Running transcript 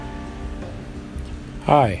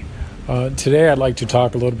Hi. Today I'd like to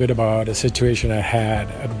talk a little bit about a situation I had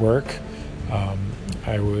at work.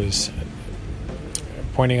 I was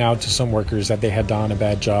pointing out to some workers that they had done a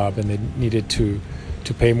bad job and they needed to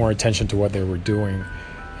pay more attention to what they were doing.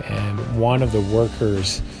 And one of the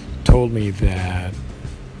workers told me that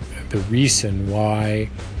the reason why,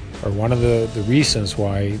 or one of the reasons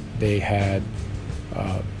why they had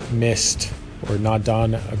missed or not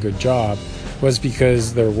done a good job was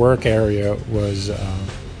because their work area was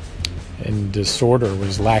in disorder,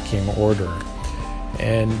 was lacking order.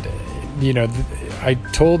 And I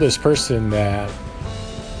told this person that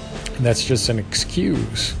that's just an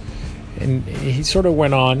excuse, and he sort of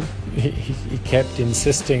went on. He kept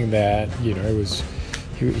insisting that it was.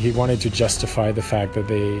 He wanted to justify the fact that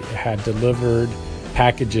they had delivered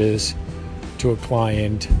packages to a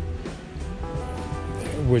client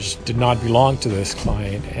which did not belong to this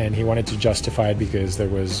client, and he wanted to justify it because they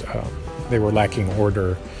were lacking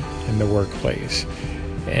order in the workplace.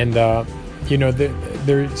 And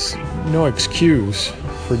there's no excuse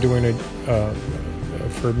for doing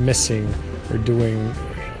for missing or doing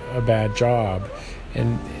a bad job.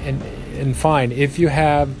 And fine, if you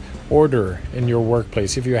have order in your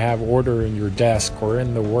workplace, if you have order in your desk or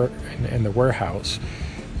in the warehouse,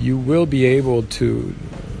 you will be able to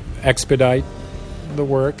expedite the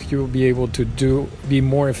work. You will be able to be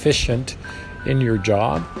more efficient in your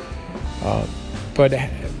job.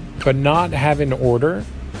 But not having order,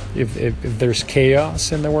 if there's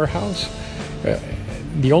chaos in the warehouse,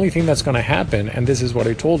 the only thing that's going to happen, and this is what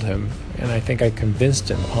I told him, and I think I convinced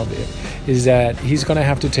him of it, is that he's going to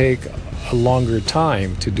have to take a longer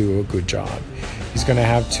time to do a good job. He's going to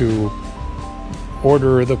have to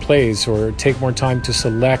order the place or take more time to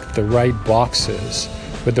select the right boxes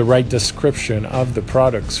with the right description of the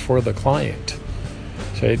products for the client.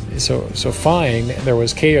 So fine, there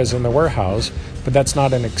was chaos in the warehouse, but that's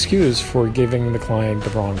not an excuse for giving the client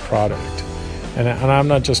the wrong product. And I'm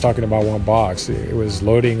not just talking about one box. It was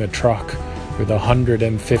loading a truck with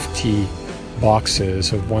 150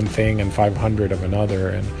 boxes of one thing and 500 of another,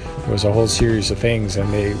 and there was a whole series of things,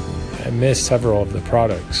 and they missed several of the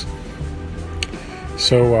products.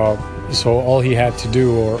 So all he had to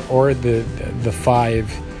do, or the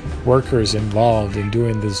 5 workers involved in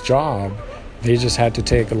doing this job, they just had to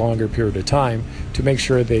take a longer period of time to make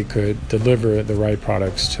sure they could deliver the right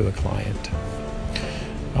products to the client.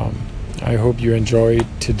 I hope you enjoyed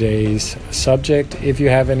today's subject. If you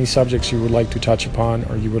have any subjects you would like to touch upon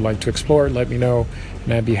or you would like to explore, let me know,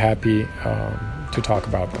 and I'd be happy to talk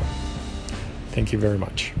about them. Thank you very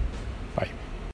much.